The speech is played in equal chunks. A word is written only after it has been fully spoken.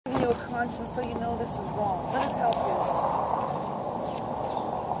a conscience so you know this is wrong. Let us help you.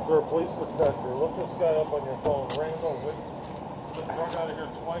 Sir, police protector, look this guy up on your phone. Randall just drug out of here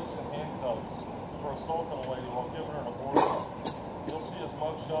twice in handcuffs for assaulting a lady while giving her an abortion. You'll see his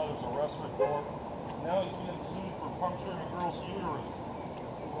mugshot as arrest report. Now he's being sued for puncturing a girl's uterus.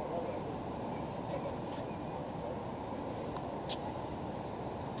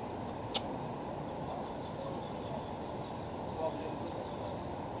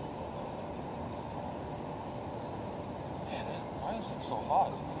 Why is it so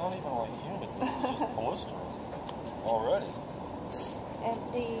hot? It's not even like humid. It's just blistering already. And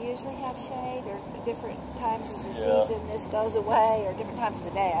do you usually have shade, or different times of the season this goes away, or different times of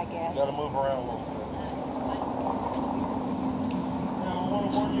the day, I guess? You got to move around a little bit. Yeah, I want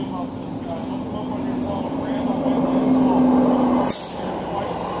to warn you about this guy. Look him up on your phone. Randall went to assault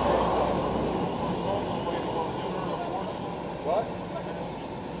twice a day for assaulting a lady while giving her an abortion. What?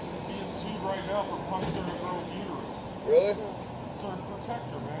 He's being sued right now for puncturing a girl's uterus. Really? Sir, protect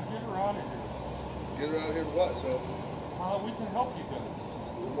her, man. Get her out of here. Get her out of here to what? So we can help you guys.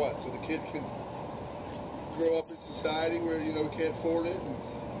 what? So the kid can grow up in society where, you know, we can't afford it, and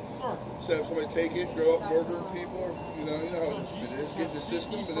Sure. so have somebody take it, grow up murdering people, or, you know how it is, get in the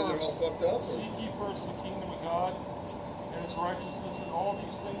system, and then they're all fucked up. Or? Seek ye first the kingdom of God and His righteousness, and all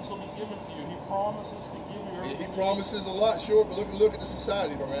these things will be given to you. He promises to give you everything. He promises a lot, sure, but look at the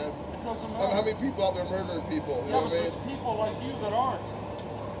society, my man. It doesn't matter. How many people out there murdering people? You know what I mean? There's people like you that aren't.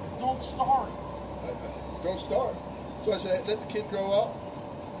 Don't start. Don't start. So I said, let the kid grow up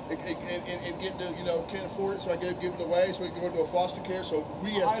and get to, you know, can't afford it, so I give it away, so he can go into a foster care, so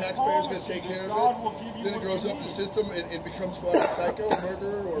we as taxpayers are going to take care of it. Then it grows up in the system and it becomes like a psycho,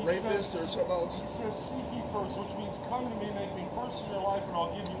 murderer, or rapist, or something else. He says, seek ye first, which means come to me, make me first in your life, and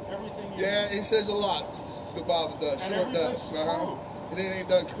I'll give you everything you need. Yeah, he says a lot. The Bible does. Sure it does. And it ain't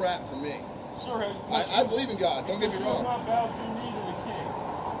done crap for me. Sir, I believe in God, don't get me wrong. Not bowed your knee to the king.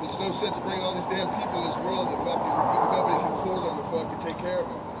 There's no sense of bringing all these damn people in this world that fucking nobody can afford them to fucking take care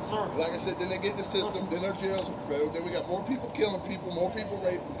of them. Sir. Like I said, then they get in the system, then our jails are crowded, then we got more people killing people, more people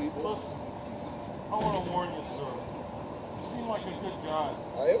raping people. Listen, I want to warn you, sir. You seem like a good guy.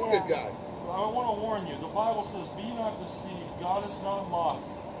 I am a good guy. I want to warn you. The Bible says, be not deceived. God is not mocked.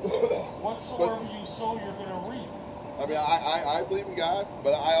 Whatsoever you sow, you're going to reap. I mean, I believe in God,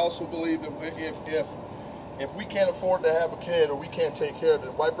 but I also believe that if we can't afford to have a kid or we can't take care of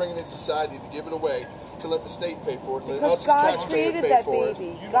it, why bring it in society to give it away, to let the state pay for it, and let us as taxpayers pay for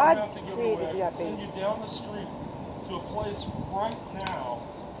it? God created that baby. Send you down the street to a place right now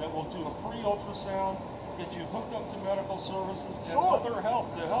that will do a free ultrasound, get you hooked up to medical services and other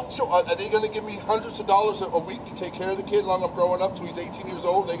help to help. So are they going to give me hundreds of dollars a week to take care of the kid long I'm growing up till he's 18 years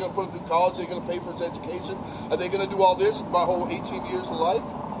old? Are they going to put him through college? Are they going to pay for his education? Are they going to do all this my whole 18 years of life?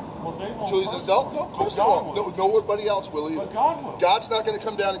 Well, they won't. Until he's an adult? No, of course they won't. Nobody else will either. But God will. God's not going to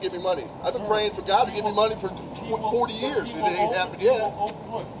come down and give me money. I've been praying for God to give me money for 40 years, and it ain't happened yet.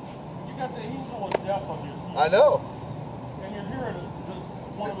 Look, you got the angel of death on your team. I know. And you're here at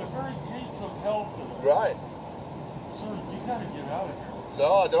one of the very gates of hell today. Right. Sir, you got to get out of here.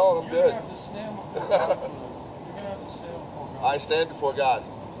 No, I don't. I'm good. You're going to have to stand before God for this. You're going to have to stand before God. I stand before God.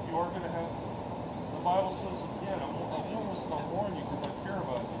 You are going to have. The Bible says again. I'm almost going to warn you because I care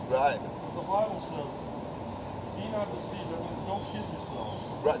about you. Right. The Bible says, be not deceived. That means don't kid yourself.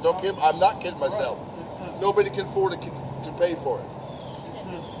 Right. Don't kid. I'm not kidding myself. Right. Says, nobody can afford to pay for it. It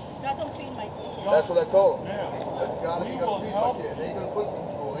says, God don't feed my kid. That's what I told him. Yeah. That's God ain't going to feed my kid. They ain't going to put him in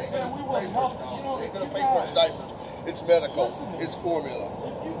school. They ain't going to pay for his college. They ain't going to pay for his diapers. It's medical. It's formula.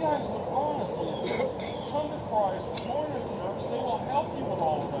 If you guys would honestly come to Christ, join a church, they will help you with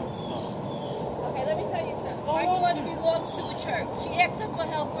all of that stuff. Okay, let me tell you something. My daughter belongs to a church. She asked them for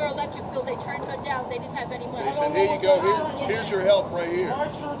help for her electric bill. They turned her down. They didn't have any money. They said, here you go. Here's your help right here. My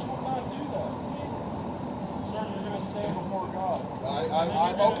church will not do that. Sir, you're going to stand before God.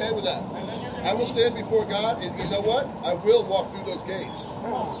 I'm okay with that. I will stand before God, and you know what? I will walk through those gates.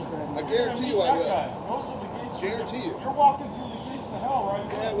 I guarantee you I will. Guarantee you. You're walking through the gates of hell right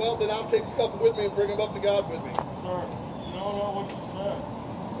now. Yeah, well, then I'll take a couple with me and bring them up to God with me. Sir, you don't know what you said.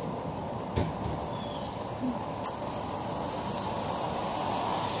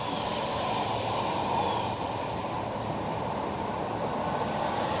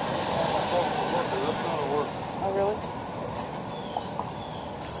 That's not a work. Oh, really?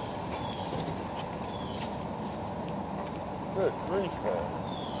 Good grief, man.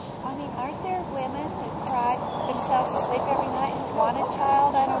 I mean, aren't there women who cry themselves to sleep every night and want a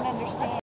child? I don't understand.